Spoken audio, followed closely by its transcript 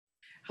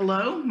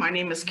Hello, my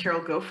name is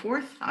Carol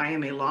Goforth. I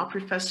am a law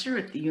professor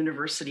at the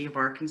University of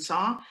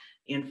Arkansas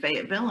in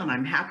Fayetteville, and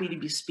I'm happy to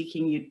be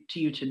speaking to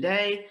you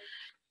today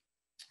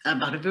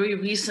about a very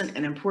recent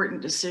and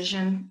important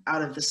decision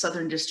out of the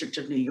Southern District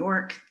of New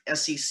York,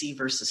 SEC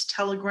versus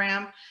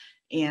Telegram.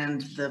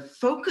 And the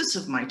focus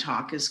of my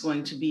talk is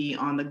going to be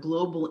on the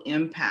global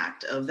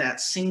impact of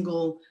that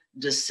single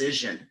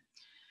decision.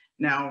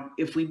 Now,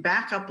 if we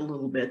back up a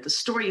little bit, the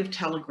story of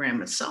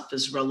Telegram itself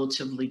is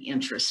relatively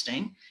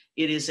interesting.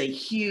 It is a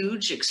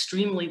huge,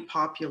 extremely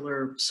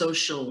popular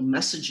social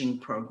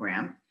messaging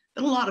program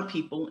that a lot of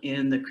people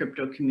in the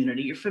crypto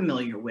community are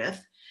familiar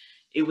with.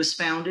 It was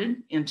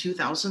founded in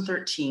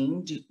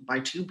 2013 by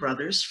two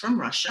brothers from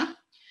Russia.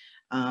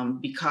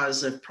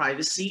 Because of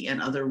privacy and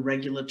other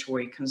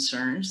regulatory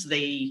concerns,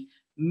 they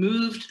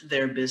moved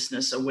their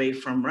business away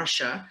from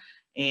Russia,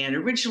 and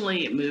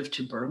originally it moved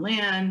to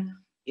Berlin.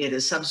 It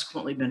has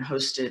subsequently been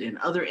hosted in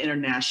other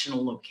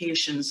international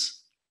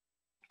locations,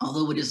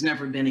 although it has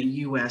never been a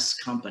US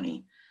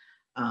company.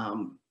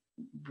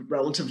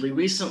 Relatively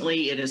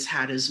recently, it has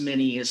had as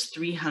many as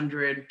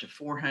 300 to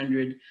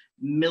 400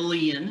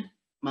 million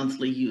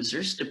monthly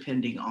users,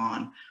 depending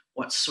on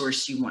what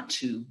source you want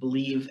to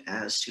believe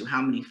as to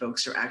how many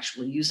folks are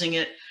actually using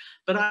it.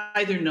 But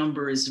either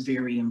number is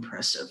very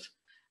impressive.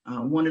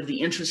 One of the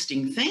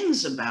interesting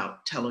things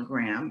about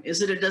Telegram is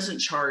that it doesn't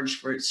charge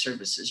for its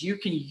services. You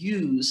can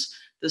use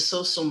the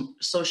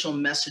social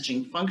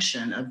messaging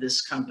function of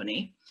this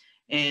company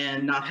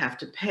and not have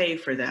to pay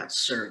for that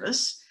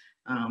service.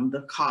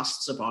 The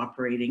costs of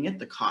operating it,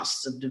 the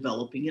costs of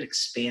developing it,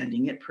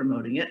 expanding it,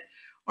 promoting it,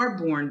 are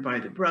borne by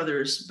the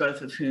brothers,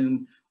 both of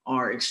whom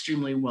are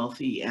extremely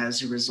wealthy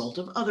as a result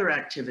of other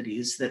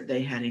activities that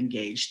they had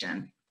engaged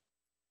in.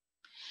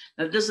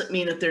 Now, it doesn't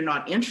mean that they're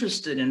not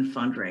interested in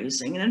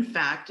fundraising. And in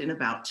fact, in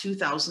about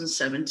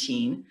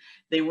 2017,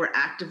 they were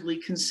actively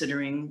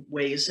considering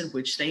ways in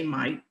which they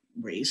might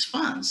raise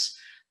funds.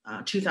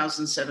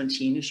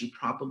 2017, as you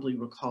probably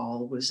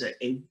recall, was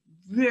a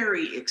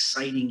very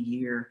exciting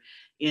year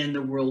in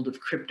the world of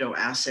crypto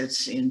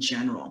assets in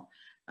general.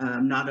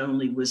 Not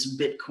only was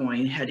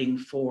Bitcoin heading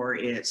for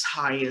its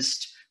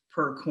highest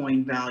per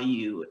coin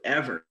value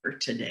ever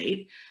to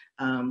date,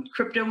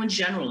 crypto in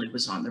general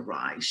was on the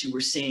rise. You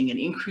were seeing an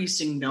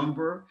increasing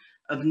number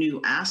of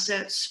new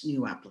assets,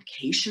 new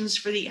applications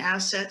for the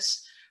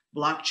assets,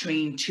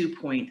 blockchain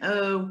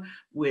 2.0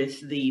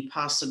 with the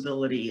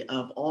possibility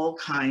of all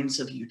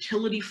kinds of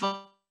utility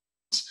funds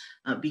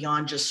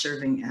beyond just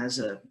serving as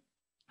a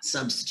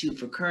substitute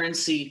for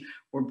currency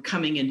were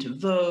coming into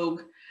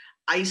vogue.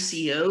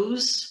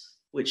 ICOs,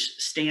 which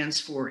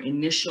stands for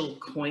initial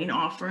coin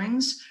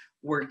offerings,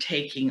 were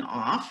taking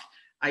off.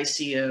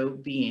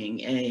 ICO being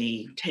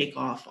a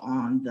takeoff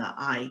on the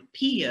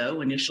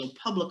IPO, initial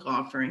public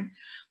offering,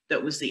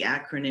 that was the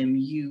acronym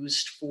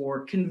used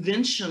for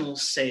conventional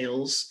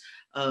sales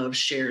of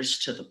shares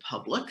to the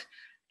public.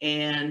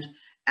 And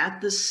at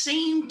the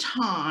same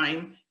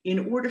time,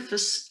 in order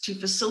to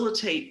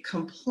facilitate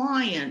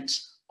compliant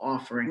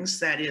offerings,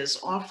 that is,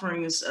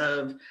 offerings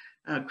of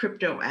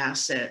crypto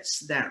assets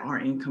that are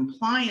in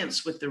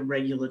compliance with the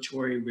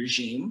regulatory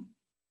regime,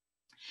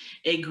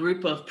 a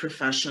group of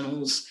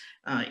professionals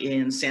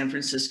in San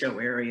Francisco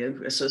area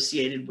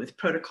associated with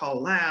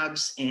Protocol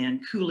Labs and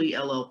Cooley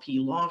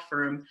LLP law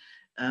firm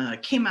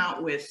came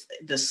out with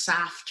the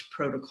SAFT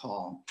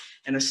protocol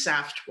and a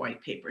SAFT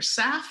white paper.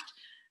 SAFT,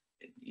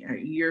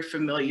 you're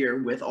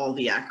familiar with all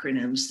the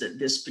acronyms that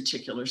this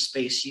particular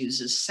space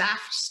uses.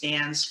 SAFT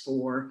stands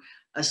for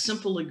a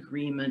simple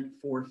agreement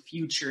for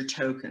future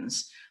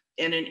tokens.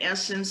 And in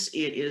essence,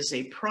 it is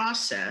a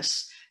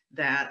process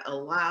that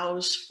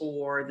allows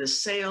for the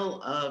sale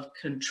of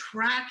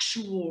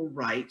contractual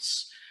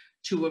rights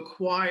to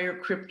acquire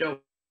crypto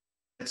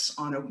assets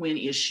on a when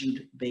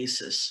issued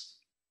basis.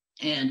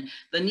 And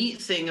the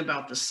neat thing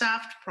about the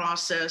SAFT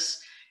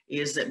process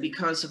is that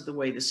because of the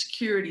way the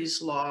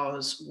securities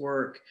laws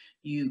work,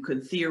 you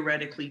could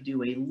theoretically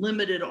do a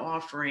limited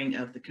offering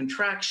of the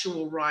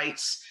contractual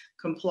rights,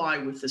 comply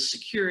with the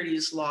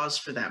securities laws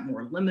for that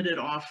more limited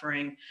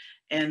offering.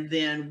 And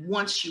then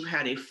once you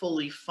had a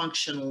fully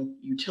functional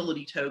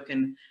utility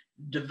token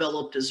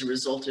developed as a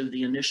result of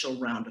the initial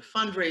round of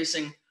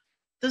fundraising,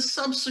 the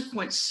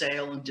subsequent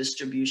sale and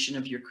distribution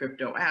of your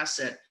crypto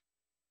asset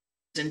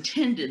is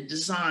intended,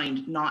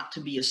 designed not to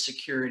be a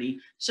security,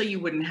 so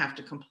you wouldn't have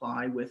to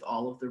comply with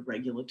all of the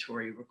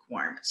regulatory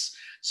requirements.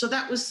 So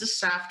that was the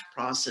SAFT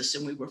process,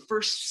 and we were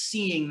first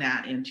seeing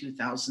that in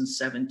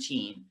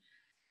 2017.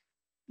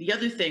 The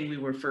other thing we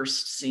were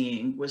first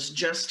seeing was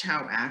just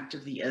how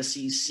active the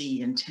SEC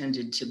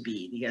intended to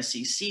be. The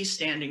SEC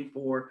standing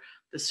for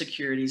the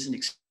Securities and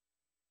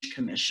Exchange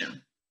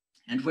Commission.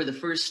 And for the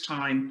first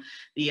time,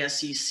 the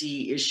SEC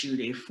issued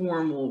a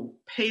formal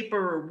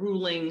paper, a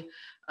ruling,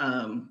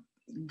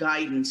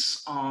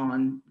 guidance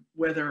on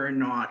whether or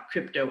not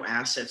crypto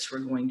assets were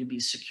going to be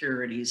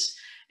securities.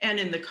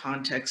 And in the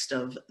context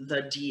of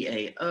the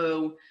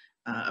DAO,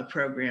 a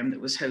program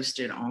that was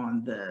hosted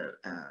on the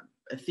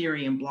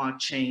Ethereum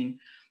blockchain,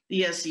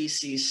 the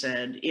SEC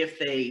said if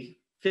they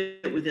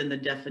fit within the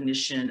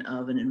definition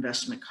of an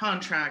investment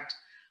contract,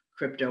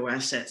 crypto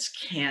assets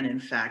can in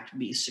fact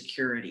be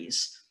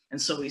securities.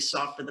 And so we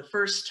saw for the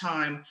first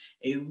time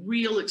a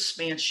real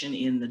expansion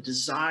in the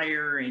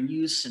desire and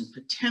use and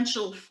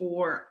potential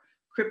for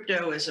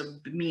crypto as a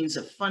means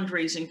of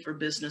fundraising for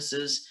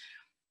businesses,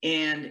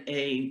 and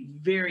a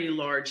very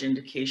large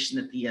indication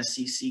that the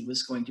SEC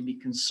was going to be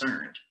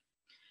concerned.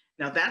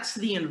 Now, that's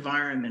the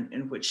environment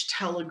in which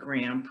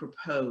Telegram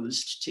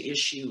proposed to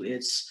issue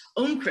its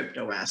own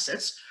crypto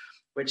assets,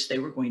 which they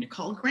were going to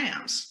call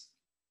grams.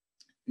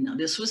 Now,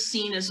 this was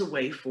seen as a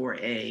way for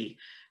a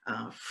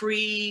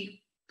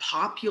free,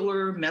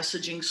 popular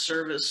messaging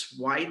service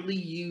widely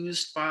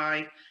used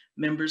by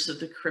members of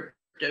the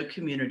crypto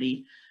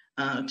community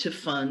to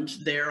fund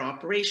their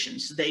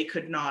operations. They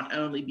could not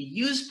only be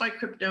used by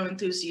crypto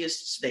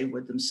enthusiasts, they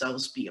would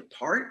themselves be a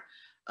part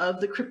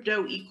of the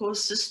crypto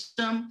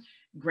ecosystem.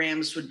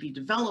 Grams would be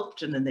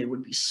developed and then they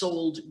would be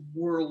sold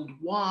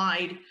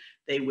worldwide.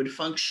 They would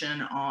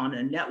function on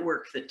a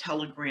network that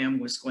Telegram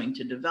was going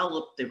to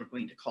develop. They were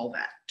going to call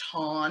that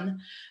TON,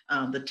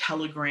 the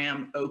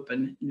Telegram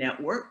Open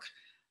Network.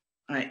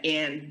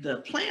 And the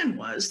plan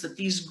was that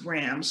these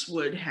grams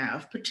would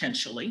have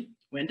potentially,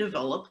 when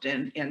developed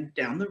and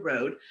down the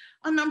road,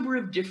 a number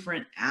of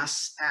different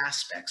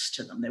aspects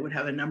to them. They would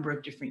have a number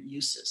of different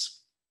uses.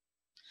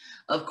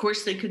 Of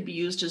course, they could be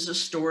used as a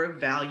store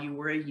of value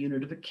or a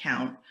unit of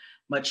account,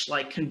 much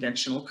like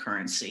conventional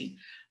currency.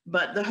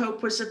 But the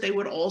hope was that they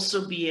would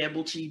also be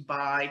able to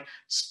buy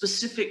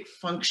specific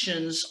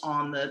functions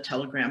on the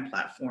Telegram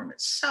platform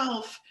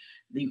itself.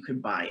 You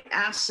could buy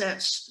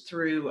assets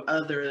through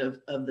other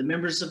of the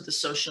members of the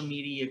social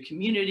media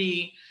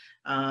community.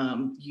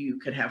 You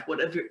could have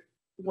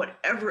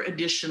whatever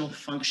additional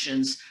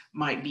functions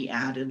might be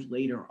added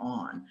later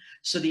on.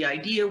 So the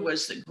idea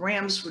was that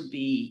grams would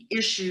be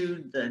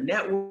issued, the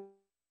network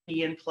would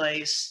be in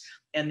place,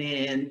 and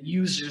then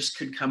users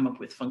could come up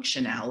with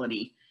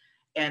functionality.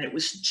 And it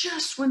was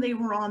just when they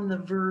were on the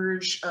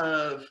verge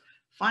of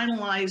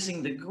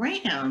finalizing the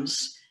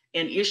grams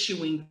and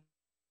issuing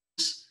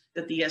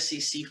that the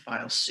SEC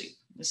filed suit.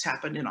 This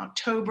happened in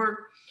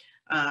October.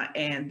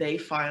 And they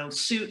filed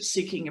suit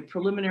seeking a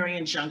preliminary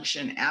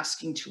injunction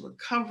asking to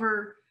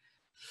recover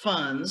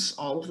funds,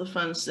 all of the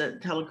funds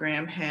that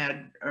Telegram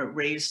had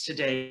raised to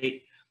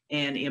date,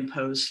 and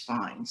impose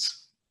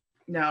fines.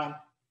 Now,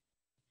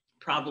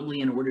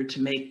 probably in order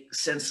to make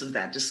sense of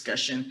that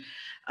discussion,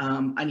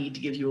 I need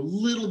to give you a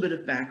little bit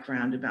of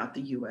background about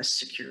the US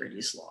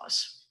securities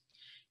laws.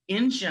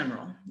 In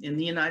general, in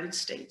the United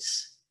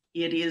States,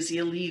 it is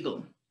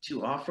illegal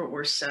to offer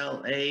or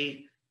sell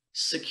a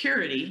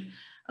security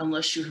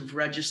unless you have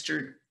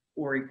registered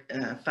or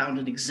found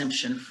an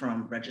exemption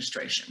from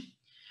registration.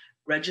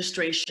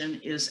 Registration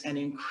is an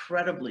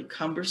incredibly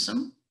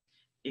cumbersome,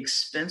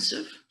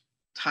 expensive,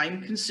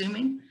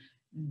 time-consuming,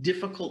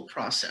 difficult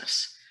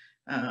process.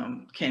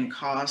 Can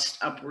cost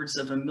upwards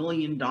of $1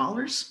 million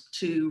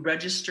to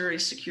register a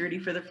security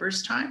for the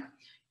first time.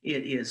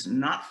 It is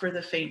not for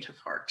the faint of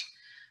heart.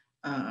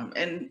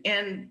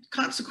 And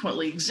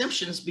consequently,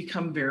 exemptions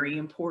become very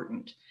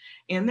important.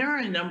 And there are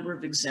a number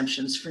of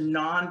exemptions for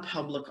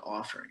non-public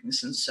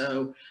offerings. And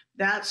so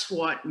that's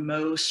what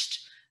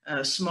most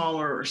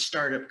smaller or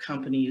startup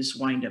companies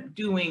wind up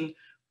doing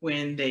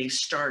when they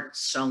start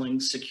selling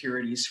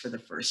securities for the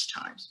first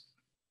time.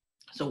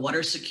 So what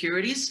are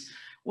securities?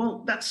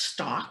 Well, that's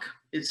stock,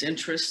 it's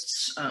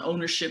interests,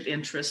 ownership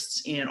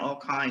interests in all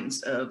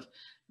kinds of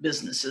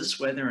businesses,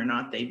 whether or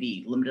not they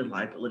be limited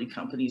liability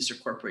companies or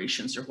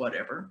corporations or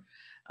whatever.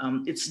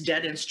 It's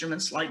debt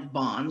instruments like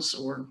bonds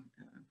or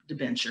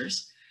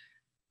debentures.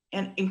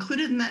 And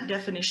included in that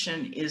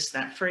definition is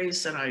that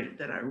phrase that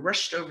I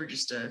rushed over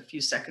just a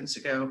few seconds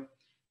ago,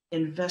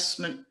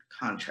 investment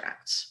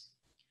contracts.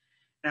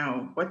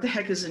 Now, what the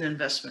heck is an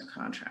investment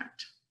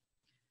contract?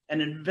 An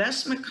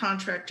investment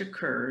contract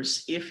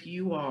occurs if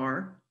you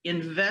are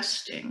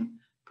investing,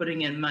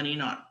 putting in money,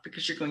 not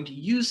because you're going to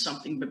use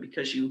something, but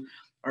because you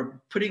are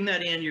putting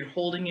that in, you're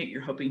holding it,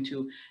 you're hoping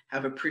to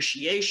have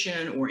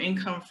appreciation or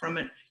income from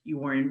it.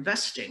 You are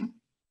investing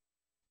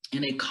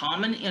in a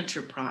common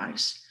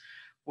enterprise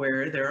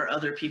where there are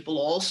other people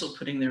also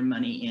putting their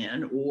money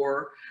in,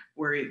 or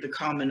where the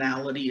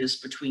commonality is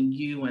between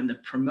you and the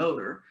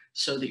promoter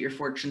so that your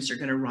fortunes are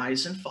going to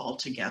rise and fall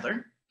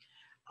together.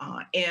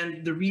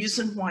 And the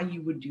reason why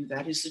you would do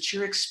that is that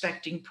you're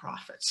expecting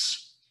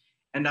profits.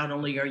 And not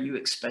only are you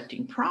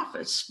expecting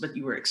profits, but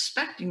you are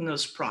expecting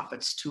those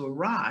profits to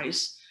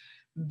arise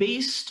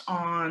based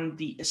on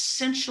the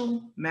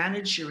essential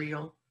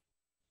managerial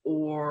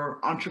or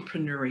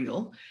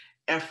entrepreneurial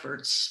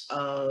efforts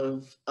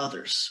of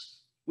others.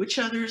 Which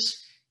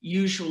others?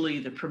 Usually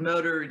the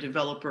promoter,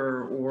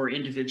 developer, or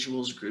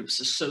individuals, groups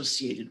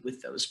associated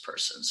with those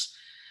persons.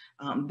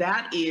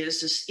 That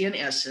is, in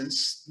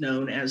essence,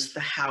 known as the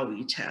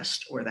Howey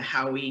test, or the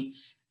Howey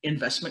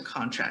investment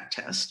contract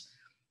test.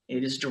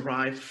 It is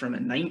derived from a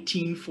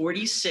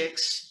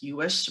 1946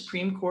 US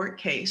Supreme Court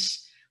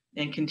case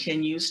and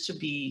continues to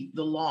be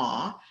the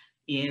law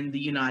in the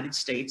United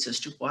States as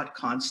to what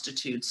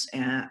constitutes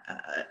an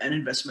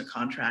investment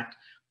contract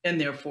and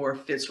therefore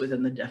fits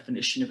within the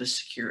definition of a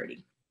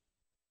security.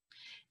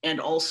 And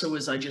also,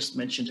 as I just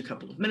mentioned a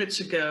couple of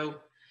minutes ago,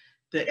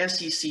 the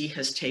SEC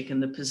has taken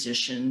the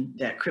position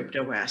that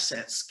crypto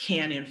assets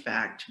can in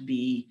fact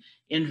be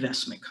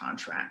investment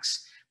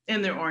contracts.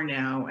 And there are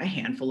now a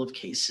handful of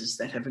cases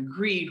that have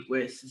agreed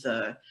with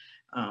the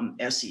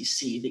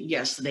SEC that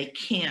yes, they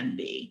can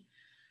be.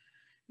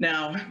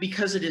 Now,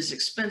 because it is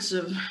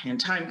expensive and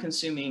time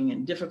consuming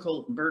and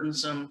difficult and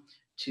burdensome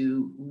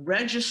to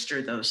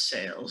register those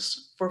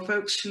sales for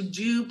folks who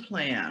do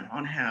plan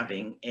on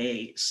having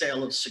a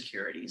sale of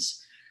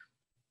securities,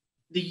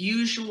 the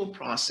usual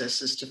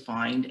process is to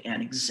find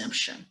an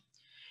exemption.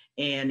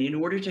 And in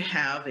order to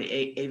have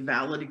a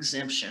valid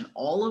exemption,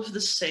 all of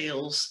the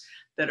sales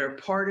that are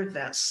part of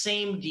that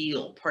same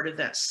deal, part of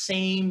that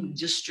same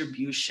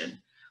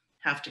distribution,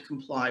 have to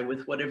comply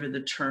with whatever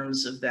the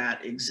terms of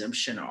that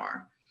exemption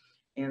are.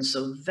 And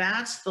so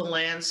that's the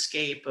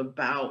landscape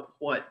about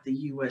what the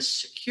US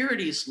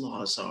securities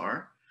laws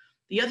are.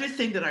 The other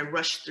thing that I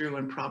rushed through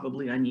and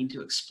probably I need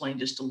to explain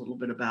just a little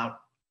bit about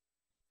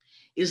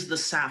is the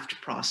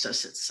SAFT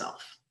process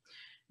itself.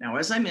 Now,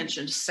 as I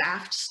mentioned,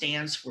 SAFT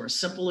stands for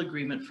Simple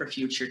Agreement for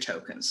Future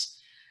Tokens.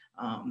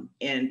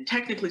 And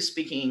technically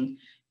speaking,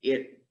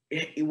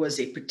 it was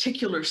a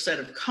particular set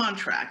of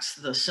contracts,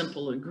 the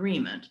Simple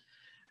Agreement.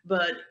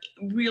 But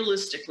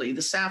realistically,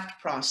 the SAFT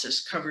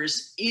process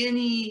covers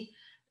any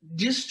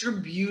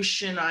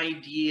distribution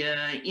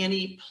idea,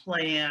 any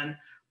plan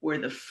where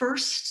the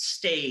first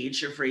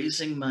stage of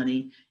raising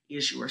money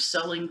is you are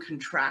selling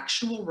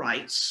contractual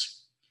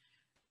rights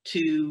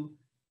to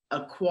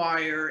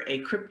acquire a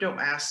crypto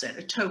asset,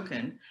 a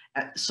token,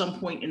 at some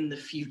point in the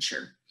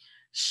future.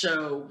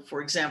 So,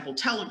 for example,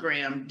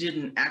 Telegram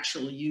didn't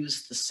actually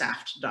use the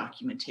SAFT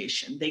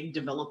documentation. They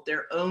developed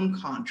their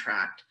own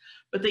contract,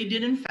 but they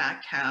did in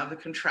fact have a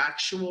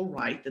contractual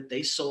right that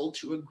they sold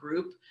to a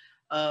group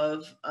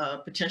of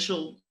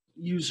potential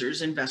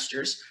users,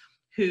 investors,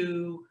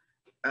 who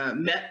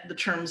met the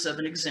terms of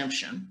an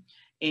exemption.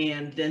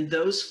 And then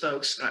those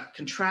folks got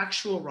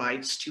contractual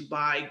rights to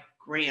buy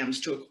grams,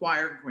 to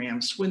acquire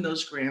grams when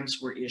those grams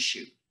were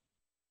issued.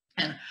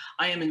 And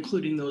I am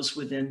including those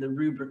within the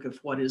rubric of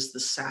what is the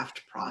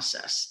SAFT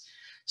process.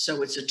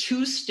 So it's a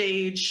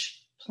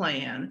two-stage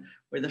plan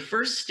where the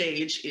first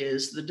stage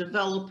is the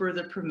developer,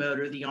 the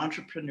promoter, the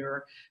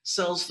entrepreneur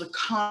sells the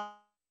contract.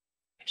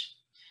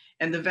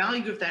 And the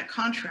value of that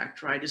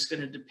contract right is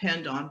going to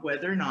depend on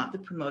whether or not the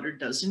promoter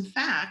does in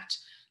fact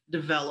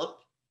develop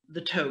the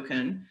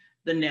token,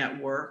 the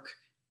network,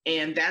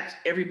 and that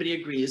everybody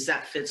agrees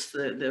that fits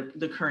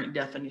the current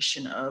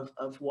definition of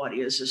what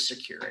is a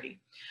security.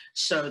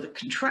 So the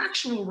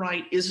contractual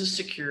right is a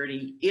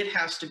security. It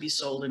has to be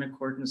sold in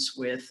accordance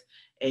with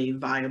a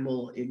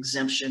viable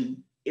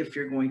exemption if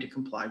you're going to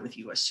comply with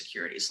US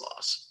securities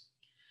laws.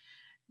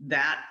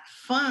 That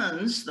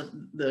funds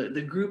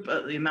the group,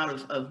 the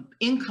amount of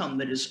income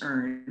that is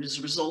earned as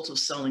a result of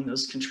selling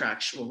those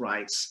contractual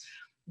rights,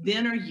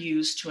 then are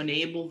used to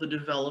enable the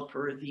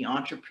developer, the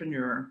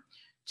entrepreneur,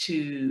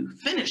 to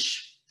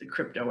finish the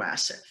crypto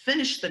asset,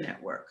 finish the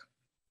network.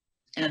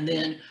 And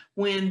then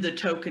when the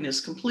token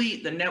is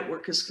complete, the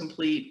network is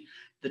complete,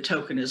 the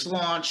token is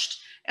launched,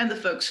 and the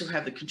folks who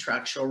have the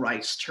contractual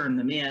rights turn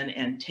them in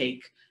and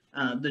take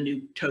the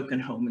new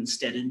token home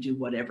instead and do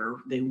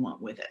whatever they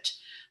want with it.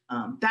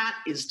 That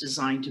is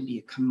designed to be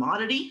a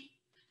commodity,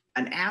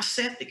 an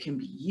asset that can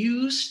be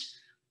used,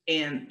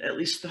 and at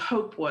least the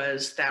hope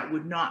was that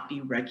would not be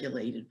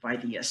regulated by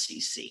the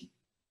SEC.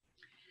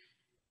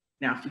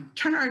 Now, if we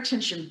turn our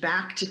attention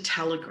back to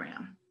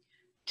Telegram,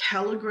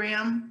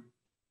 Telegram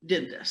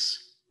did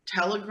this.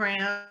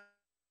 Telegram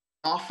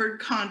offered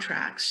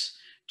contracts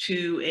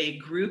to a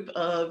group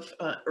of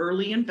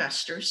early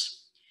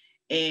investors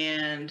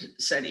and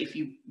said, if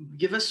you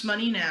give us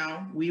money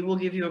now, we will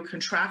give you a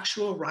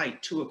contractual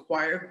right to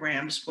acquire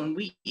grams when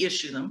we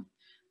issue them,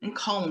 and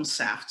call them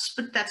SAFTs,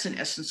 but that's in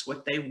essence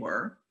what they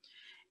were.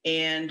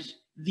 And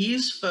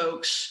these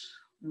folks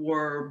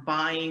were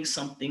buying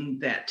something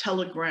that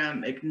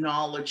Telegram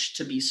acknowledged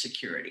to be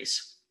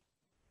securities.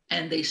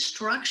 And they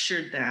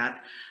structured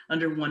that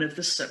under one of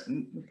the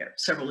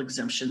several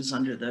exemptions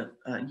under the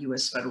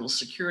US federal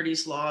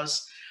securities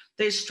laws.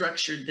 They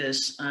structured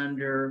this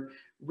under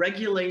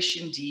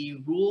Regulation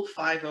D, Rule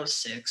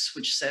 506,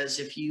 which says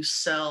if you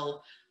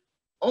sell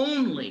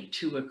only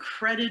to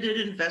accredited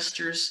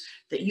investors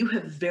that you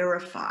have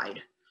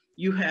verified,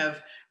 you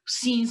have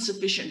seen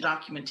sufficient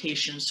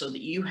documentation so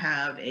that you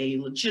have a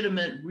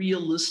legitimate,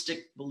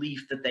 realistic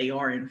belief that they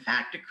are in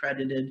fact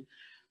accredited,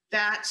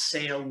 that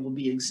sale will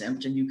be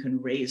exempt and you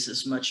can raise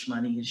as much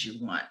money as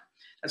you want.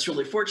 That's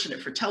really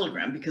fortunate for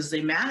Telegram because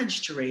they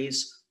managed to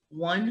raise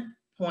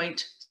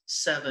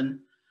 $1.7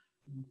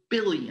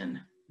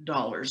 billion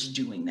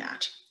doing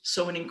that.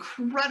 So an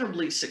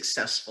incredibly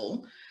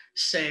successful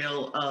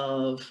sale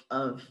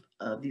of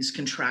these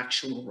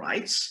contractual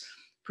rights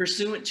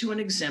pursuant to an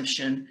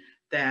exemption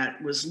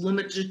that was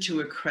limited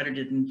to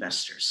accredited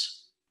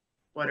investors.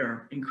 What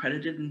are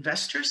accredited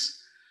investors?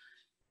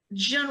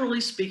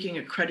 Generally speaking,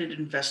 accredited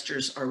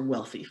investors are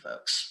wealthy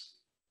folks.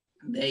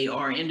 They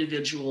are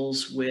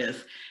individuals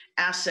with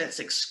assets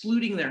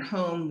excluding their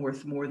home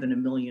worth more than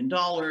 $1 million,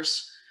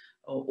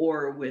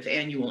 or with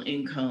annual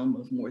income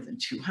of more than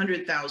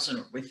 200,000,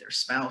 or with their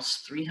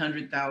spouse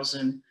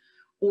 300,000,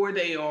 or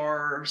they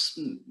are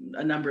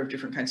a number of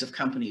different kinds of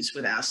companies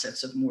with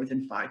assets of more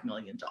than $5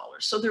 million.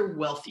 So they're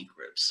wealthy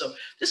groups. So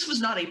this was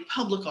not a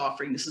public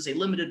offering. This is a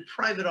limited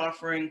private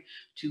offering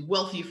to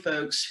wealthy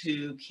folks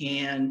who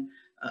can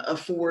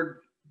afford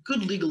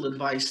good legal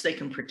advice. They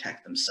can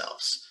protect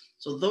themselves.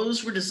 So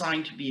those were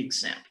designed to be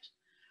exempt.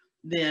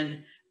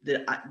 Then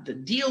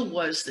the deal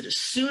was that as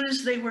soon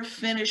as they were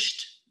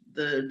finished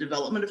the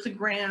development of the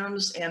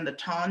grams and the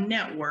TON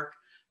network,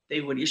 they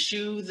would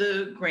issue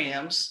the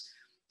grams.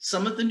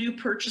 Some of the new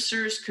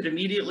purchasers could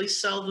immediately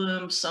sell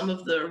them. Some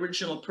of the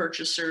original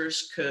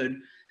purchasers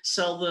could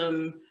sell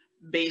them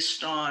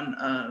based on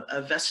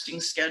a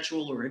vesting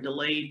schedule or a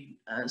delayed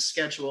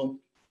schedule.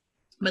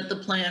 But the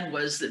plan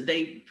was that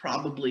they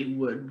probably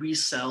would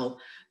resell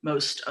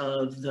most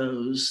of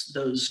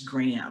those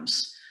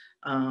grams.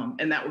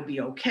 And that would be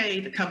okay.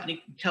 The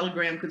company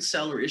Telegram could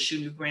sell or issue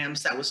new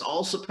grams. That was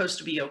all supposed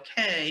to be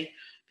okay,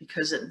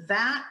 because at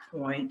that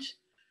point,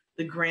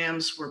 the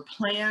grams were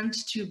planned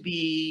to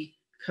be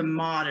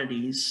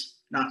commodities,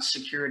 not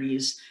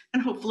securities,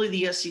 and hopefully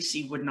the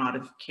SEC would not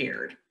have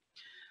cared.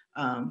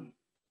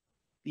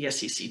 The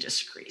SEC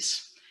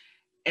disagrees,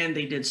 and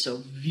they did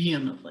so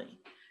vehemently.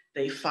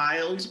 They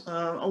filed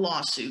a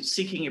lawsuit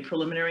seeking a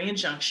preliminary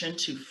injunction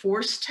to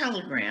force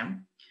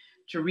Telegram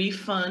to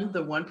refund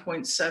the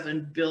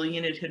 $1.7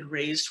 billion it had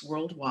raised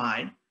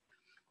worldwide,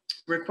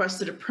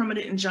 requested a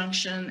permanent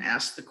injunction,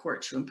 asked the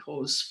court to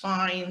impose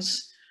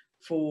fines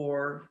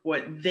for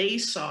what they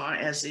saw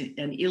as an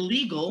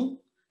illegal,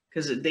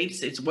 because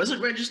it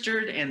wasn't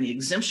registered and the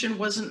exemption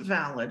wasn't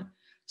valid,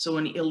 so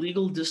an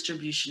illegal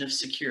distribution of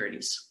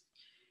securities.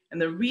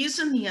 And the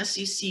reason the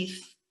SEC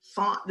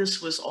thought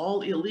this was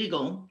all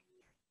illegal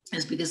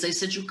is because they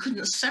said you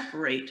couldn't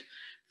separate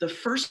the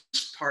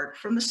first part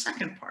from the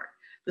second part.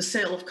 The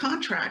sale of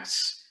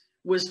contracts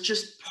was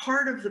just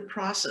part of the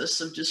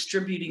process of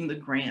distributing the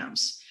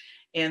grams.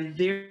 And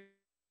the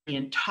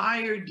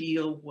entire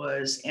deal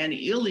was an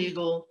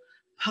illegal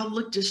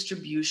public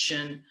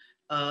distribution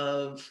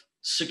of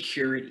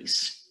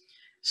securities.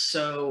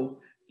 So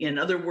in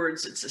other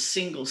words, it's a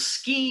single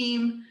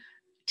scheme,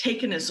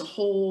 taken as a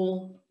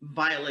whole,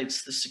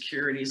 violates the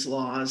securities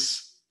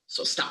laws,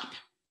 so stop.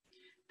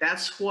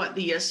 That's what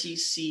the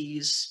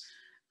SEC's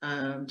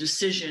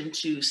decision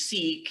to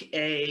seek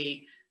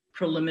a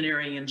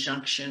preliminary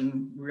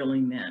injunction really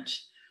meant.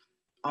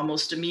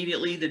 Almost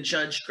immediately, the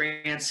judge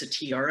grants a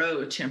TRO,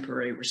 a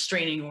temporary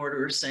restraining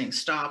order, saying,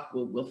 stop,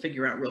 we'll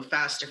figure out real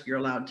fast if you're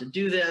allowed to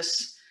do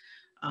this.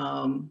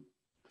 And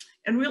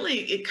really,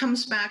 it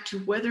comes back to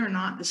whether or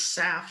not the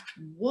SAFT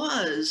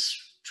was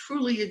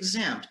truly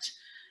exempt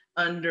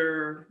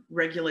under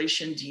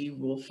Regulation D,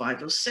 Rule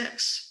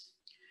 506.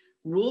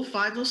 Rule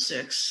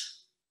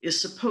 506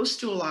 is supposed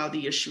to allow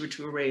the issuer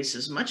to raise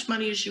as much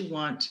money as you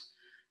want,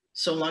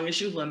 so long as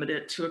you limit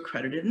it to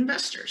accredited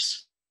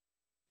investors.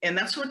 And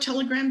that's what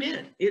Telegram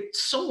did. It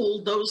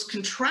sold those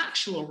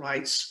contractual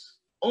rights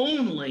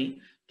only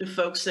to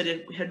folks that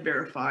it had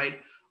verified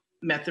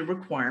met the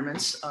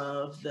requirements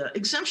of the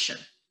exemption.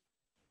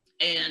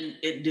 And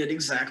it did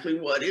exactly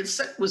what it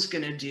said it was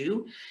going to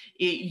do.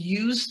 It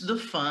used the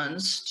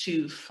funds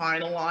to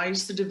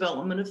finalize the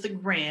development of the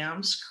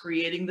grams,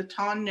 creating the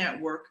TON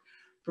network,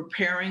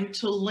 preparing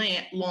to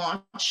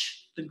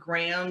launch the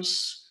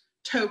grams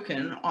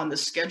token on the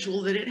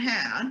schedule that it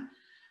had.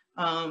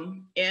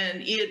 And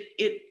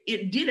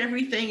it did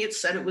everything it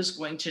said it was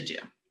going to do.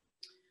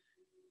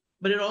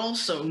 But it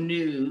also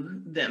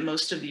knew that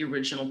most of the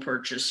original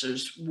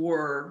purchasers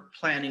were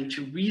planning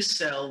to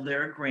resell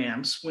their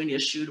grams when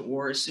issued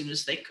or as soon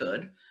as they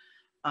could.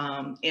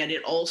 And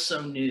it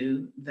also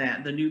knew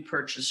that the new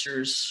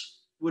purchasers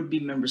would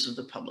be members of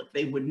the public.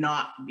 They would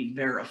not be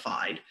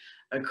verified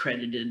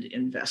accredited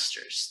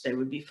investors. They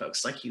would be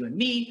folks like you and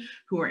me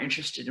who are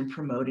interested in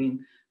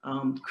promoting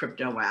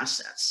crypto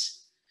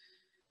assets.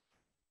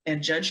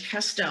 And Judge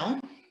Castell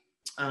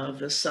of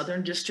the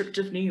Southern District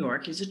of New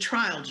York, he's a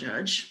trial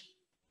judge,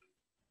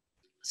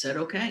 said,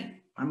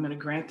 okay, I'm going to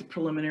grant the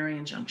preliminary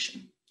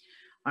injunction.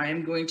 I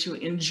am going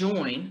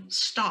to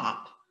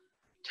stop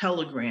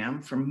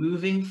Telegram from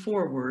moving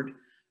forward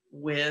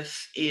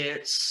with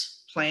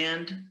its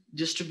planned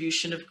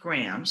distribution of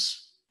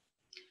grams.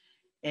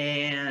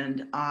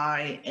 And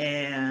I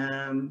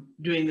am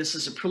doing this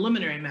as a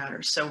preliminary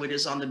matter. So it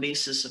is on the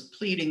basis of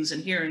pleadings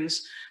and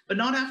hearings, but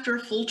not after a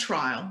full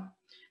trial.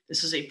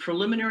 This is a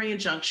preliminary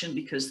injunction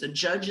because the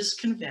judge is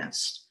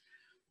convinced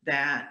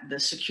that the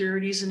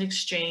Securities and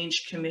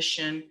Exchange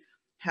Commission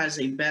has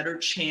a better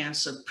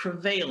chance of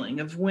prevailing,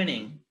 of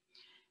winning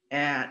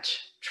at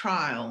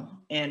trial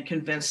and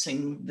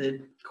convincing the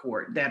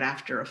court that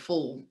after a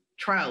full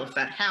trial, if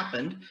that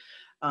happened,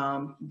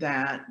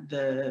 that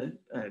the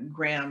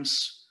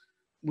grams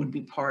would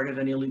be part of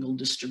an illegal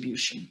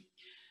distribution.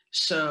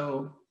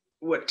 So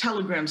what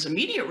Telegram's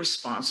immediate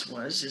response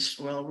is,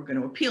 well, we're going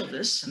to appeal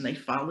this. And they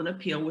filed an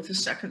appeal with the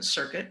Second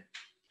Circuit.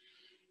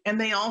 And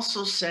they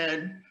also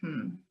said,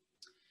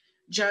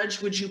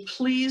 Judge, would you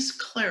please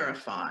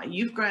clarify?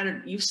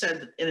 You've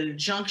said an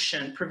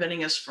injunction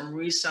preventing us from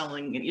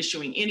reselling and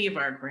issuing any of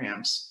our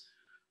grams.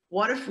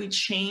 What if we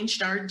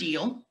changed our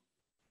deal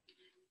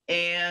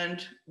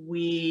and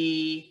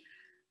we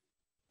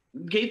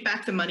gave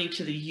back the money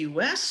to the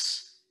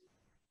US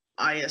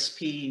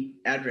ISP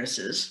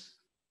addresses?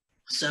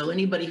 So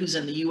anybody who's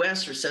in the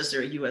US or says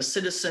they're a US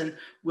citizen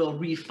will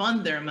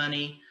refund their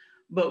money,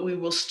 but we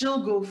will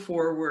still go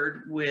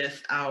forward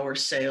with our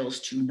sales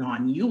to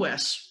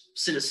non-US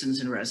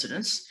citizens and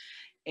residents,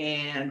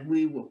 and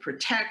we will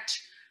protect,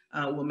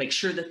 we'll make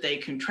sure that they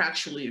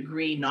contractually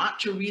agree not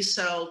to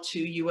resell to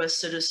US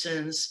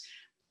citizens,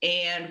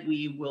 and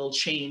we will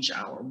change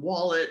our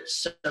wallet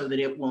so that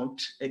it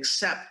won't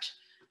accept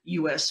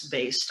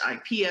US-based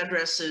IP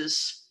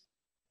addresses.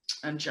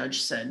 And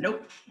judge said,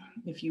 nope,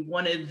 if you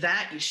wanted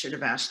that, you should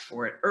have asked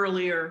for it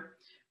earlier.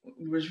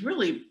 It was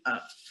really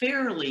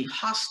fairly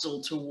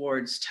hostile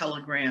towards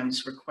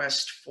Telegram's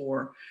request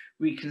for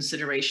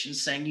reconsideration,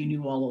 saying you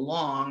knew all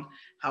along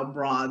how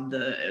broad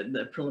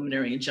the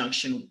preliminary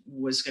injunction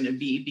was going to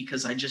be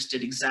because I just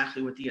did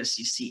exactly what the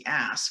SEC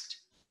asked.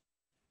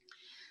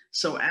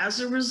 So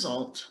as a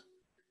result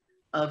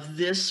of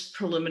this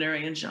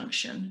preliminary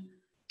injunction,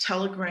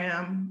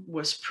 Telegram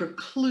was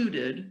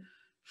precluded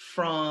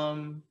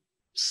from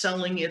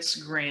selling its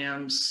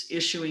grams,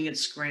 issuing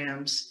its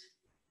grams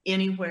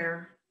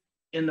anywhere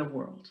in the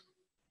world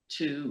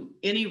to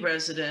any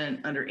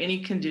resident under any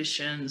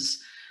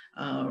conditions,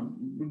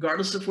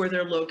 regardless of where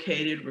they're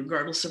located,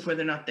 regardless of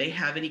whether or not they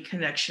have any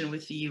connection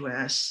with the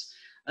US,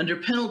 under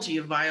penalty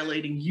of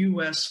violating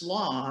US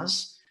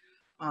laws.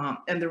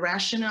 And the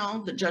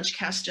rationale that Judge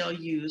Castell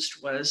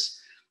used was,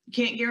 you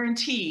can't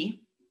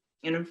guarantee,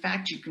 and in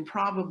fact, you can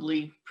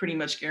probably pretty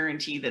much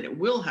guarantee that it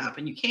will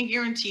happen. You can't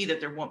guarantee that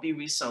there won't be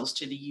resells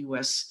to the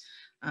US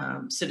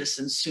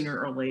citizens sooner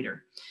or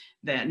later,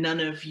 that none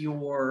of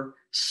your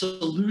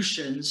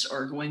solutions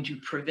are going to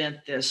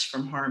prevent this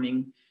from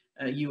harming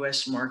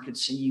US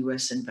markets and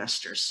US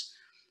investors.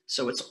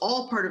 So it's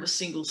all part of a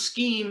single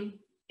scheme,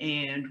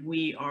 and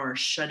we are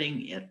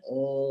shutting it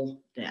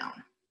all down.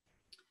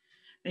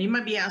 And you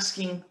might be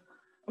asking,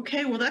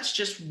 okay, well, that's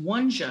just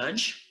one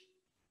judge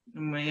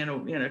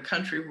in a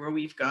country where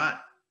we've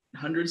got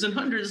hundreds and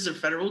hundreds of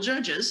federal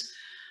judges.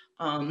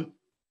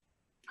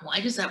 Why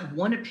does that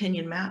one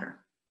opinion matter?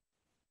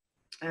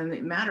 And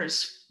it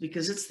matters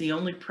because it's the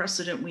only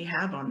precedent we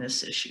have on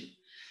this issue.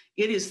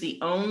 It is the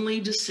only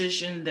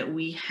decision that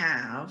we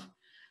have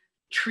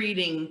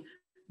treating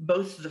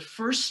both the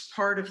first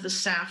part of the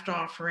SAFT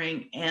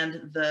offering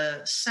and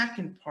the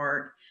second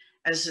part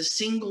as a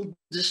single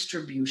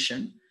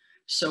distribution.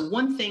 So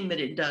one thing that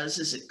it does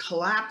is it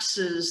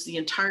collapses the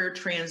entire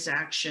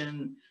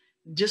transaction,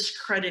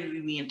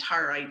 discrediting the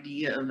entire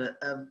idea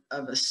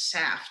of a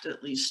SAFT,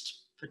 at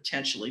least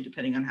potentially,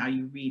 depending on how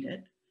you read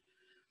it.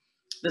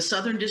 The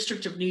Southern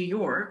District of New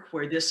York,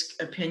 where this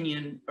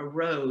opinion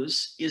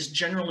arose, is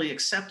generally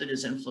accepted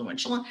as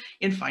influential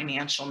in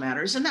financial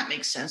matters. And that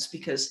makes sense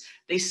because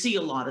they see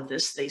a lot of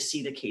this. They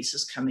see the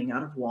cases coming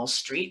out of Wall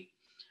Street.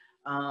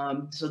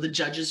 So the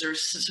judges are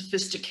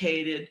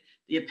sophisticated.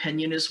 The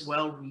opinion is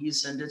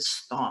well-reasoned.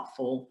 It's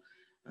thoughtful.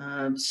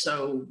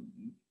 So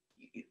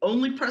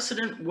only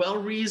precedent,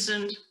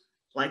 well-reasoned,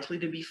 likely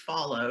to be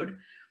followed.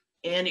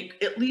 And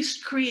it at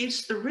least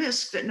creates the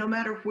risk that no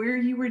matter where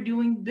you are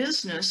doing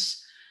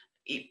business,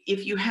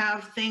 if you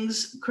have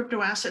things,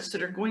 crypto assets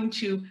that are going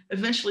to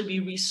eventually be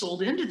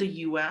resold into the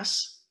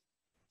US,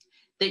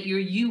 that your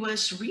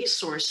US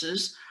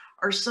resources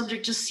are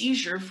subject to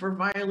seizure for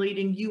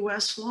violating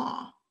US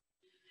law.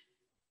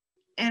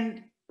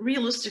 And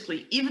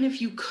realistically, even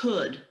if you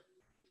could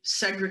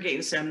segregate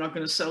and say, I'm not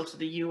going to sell to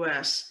the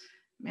US,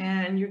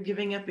 man, you're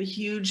giving up a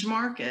huge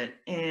market.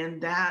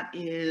 And that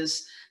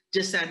is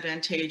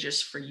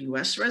disadvantageous for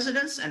US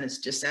residents, and it's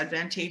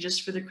disadvantageous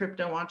for the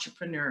crypto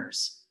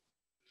entrepreneurs.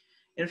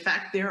 In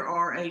fact, there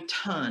are a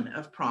ton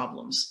of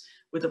problems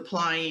with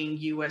applying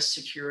US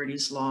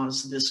securities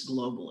laws this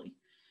globally.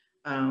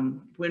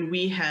 When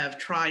we have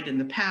tried in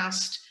the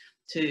past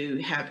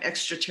to have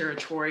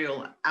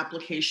extraterritorial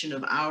application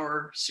of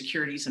our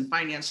securities and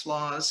finance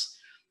laws,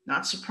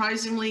 not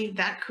surprisingly,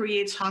 that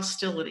creates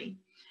hostility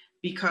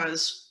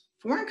because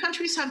foreign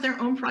countries have their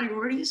own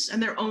priorities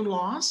and their own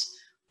laws.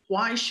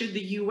 Why should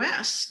the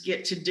US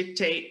get to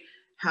dictate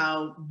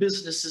how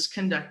business is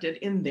conducted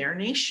in their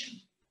nation?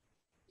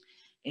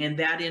 And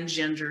that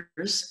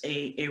engenders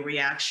a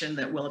reaction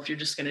that, well, if you're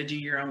just going to do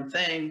your own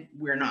thing,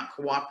 we're not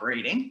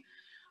cooperating.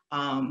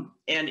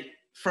 And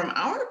from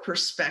our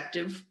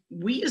perspective,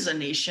 we as a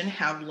nation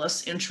have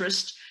less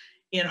interest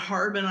in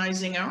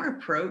harmonizing our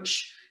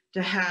approach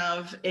to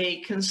have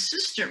a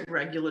consistent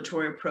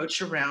regulatory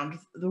approach around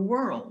the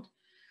world.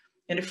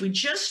 And if we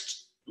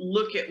just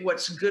look at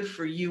what's good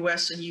for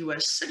US and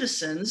US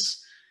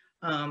citizens,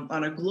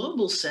 On a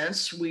global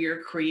sense, we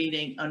are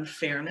creating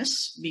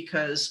unfairness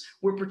because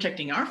we're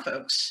protecting our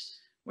folks.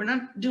 We're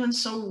not doing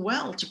so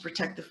well to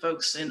protect the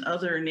folks in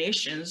other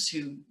nations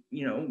who,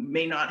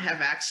 may not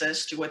have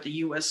access to what the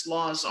US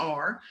laws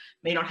are,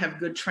 may not have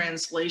good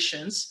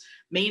translations,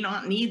 may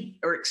not need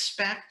or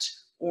expect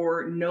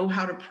or know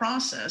how to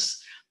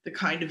process the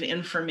kind of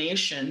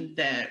information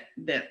that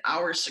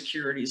our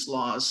securities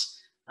laws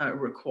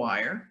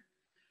require.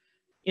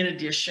 In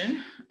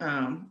addition,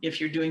 if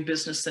you're doing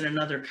business in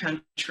another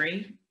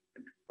country,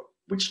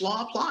 which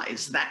law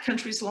applies? That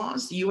country's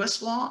laws, the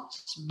US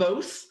laws,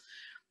 both?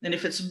 And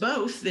if it's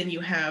both, then you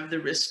have the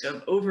risk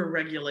of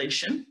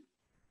over-regulation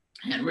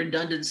and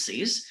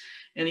redundancies.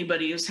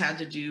 Anybody who's had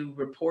to do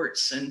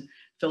reports and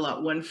fill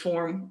out one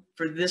form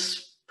for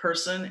this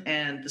person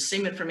and the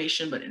same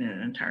information, but in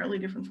an entirely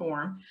different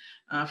form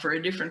for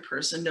a different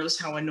person, knows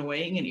how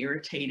annoying and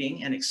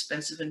irritating and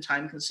expensive and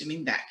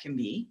time-consuming that can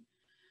be.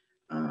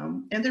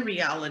 And the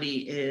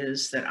reality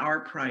is that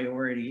our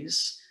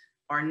priorities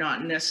are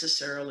not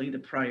necessarily the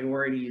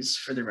priorities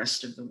for the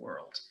rest of the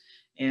world.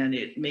 And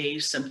it may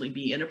simply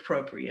be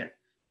inappropriate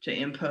to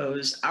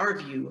impose our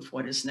view of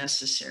what is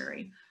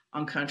necessary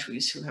on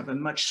countries who have a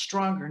much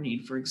stronger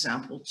need, for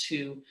example,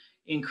 to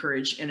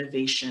encourage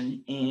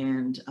innovation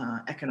and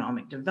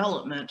economic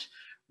development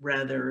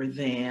rather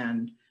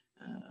than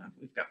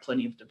we've got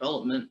plenty of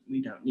development,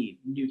 we don't need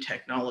new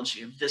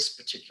technology of this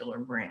particular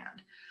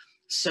brand.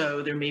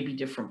 So there may be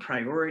different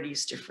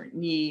priorities, different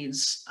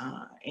needs,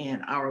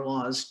 and our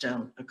laws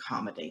don't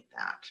accommodate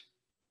that.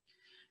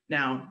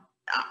 Now,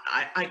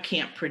 I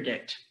can't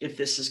predict if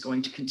this is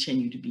going to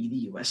continue to be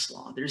the US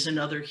law. There's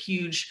another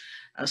huge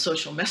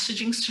social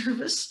messaging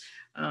service,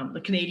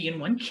 the Canadian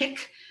one,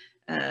 Kik,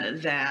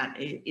 that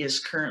is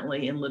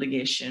currently in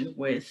litigation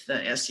with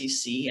the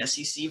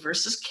SEC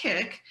versus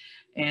Kik,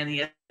 and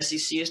the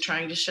SEC is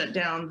trying to shut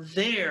down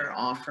their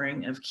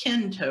offering of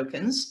KIN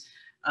tokens.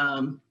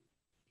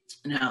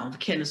 Now, the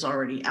KIN is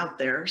already out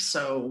there,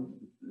 so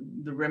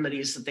the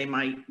remedies that they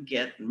might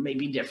get may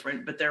be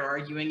different, but they're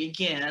arguing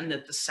again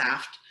that the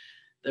SAFT,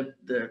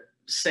 the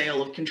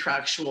sale of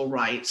contractual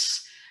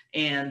rights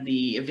and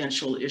the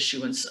eventual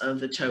issuance of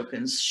the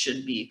tokens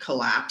should be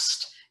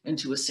collapsed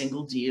into a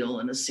single deal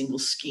and a single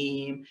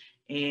scheme,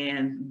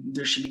 and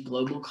there should be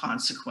global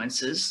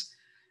consequences.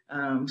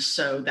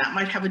 So that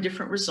might have a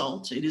different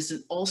result. It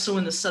is also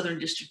in the Southern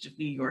District of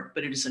New York,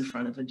 but it is in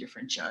front of a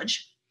different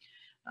judge.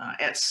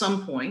 At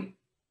some point,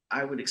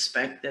 I would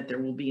expect that there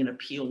will be an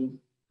appeal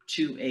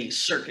to a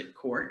circuit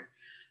court,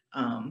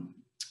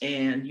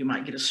 and you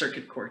might get a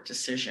circuit court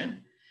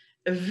decision.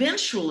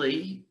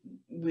 Eventually,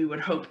 we would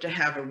hope to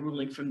have a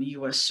ruling from the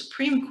US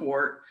Supreme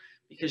Court,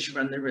 because you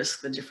run the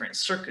risk that different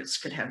circuits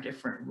could have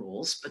different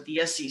rules, but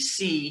the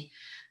SEC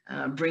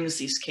brings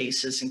these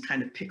cases and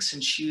kind of picks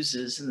and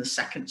chooses in the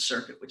Second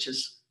Circuit, which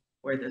is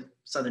where the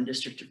Southern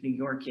District of New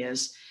York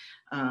is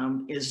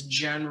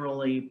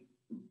generally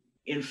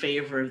in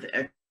favor of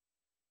the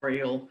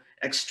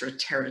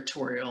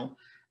extraterritorial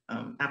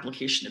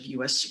application of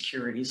US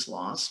securities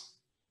laws.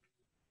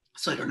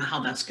 So I don't know how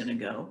that's going to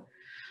go.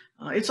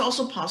 It's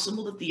also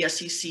possible that the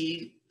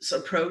SEC's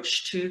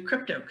approach to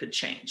crypto could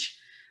change.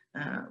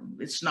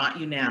 It's not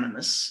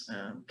unanimous.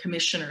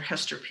 Commissioner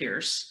Hester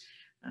Pierce,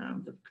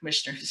 the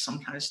commissioner who's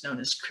sometimes known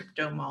as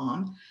Crypto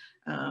Mom,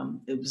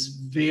 it was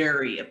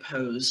very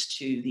opposed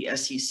to the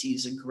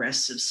SEC's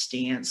aggressive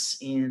stance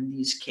in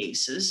these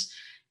cases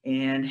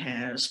and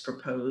has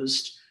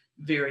proposed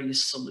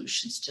various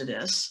solutions to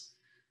this.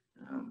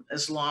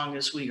 As long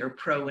as we are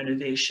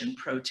pro-innovation,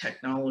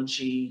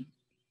 pro-technology,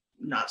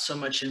 not so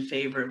much in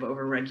favor of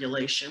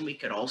over-regulation, we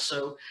could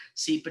also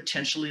see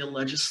potentially a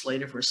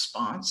legislative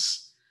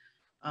response.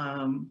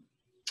 And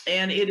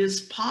it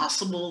is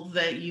possible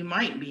that you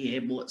might be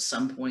able at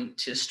some point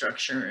to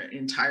structure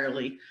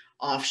entirely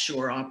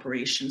offshore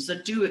operations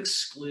that do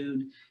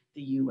exclude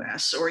the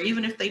US, or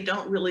even if they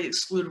don't really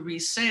exclude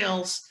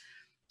resales,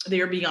 they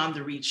are beyond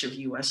the reach of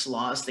US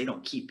laws. They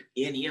don't keep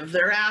any of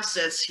their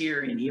assets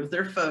here, any of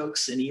their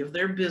folks, any of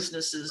their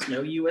businesses,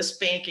 no US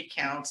bank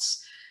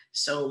accounts.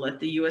 So let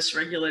the US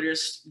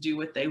regulators do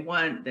what they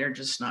want. They're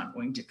just not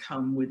going to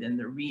come within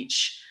the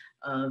reach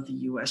of the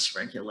US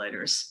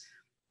regulators.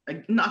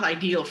 Not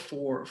ideal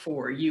for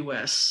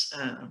US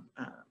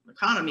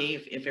economy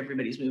if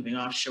everybody's moving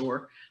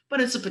offshore,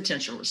 but it's a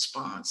potential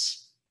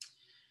response.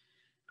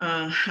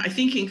 I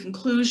think in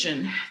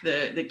conclusion,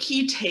 the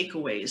key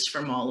takeaways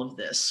from all of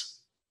this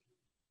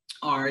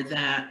are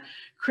that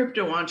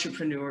crypto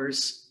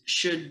entrepreneurs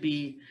should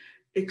be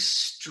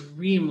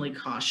extremely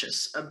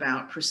cautious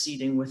about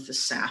proceeding with the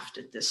SAFT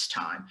at this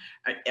time.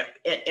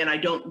 And I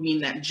don't mean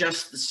that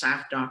just the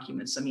SAFT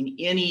documents. I mean,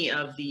 any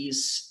of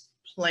these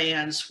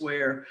plans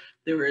where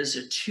there is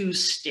a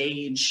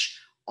two-stage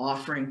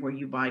offering where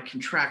you buy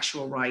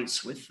contractual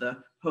rights with the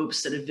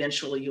hopes that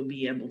eventually you'll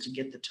be able to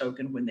get the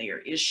token when they are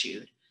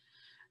issued.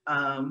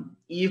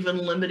 Even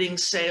limiting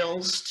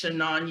sales to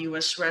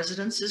non-US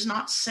residents is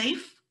not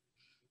safe.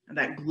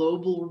 That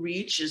global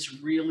reach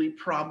is really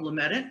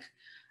problematic.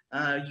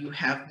 You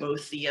have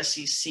both the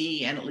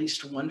SEC and at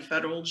least one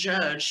federal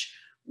judge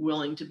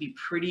willing to be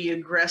pretty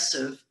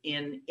aggressive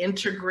in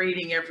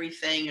integrating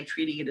everything and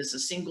treating it as a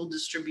single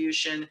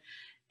distribution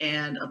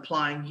and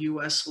applying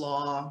US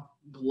law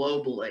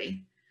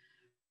globally.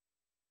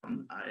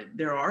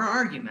 There are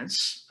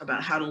arguments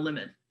about how to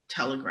limit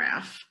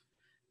telegraph,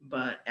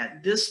 but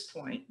at this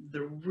point,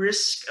 the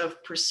risk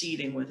of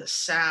proceeding with a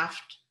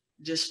SAFT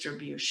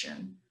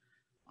distribution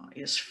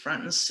is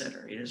front and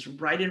center. It is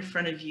right in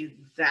front of you.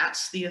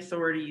 That's the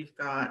authority you've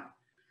got.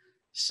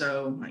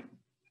 So, like,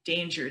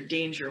 danger,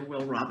 danger,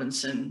 Will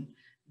Robinson.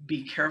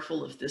 Be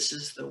careful if this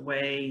is the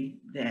way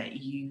that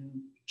you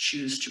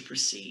choose to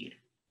proceed.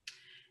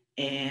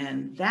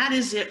 And that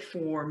is it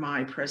for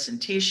my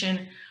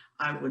presentation.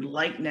 I would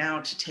like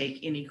now to take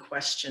any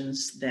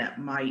questions that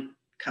might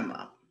come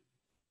up.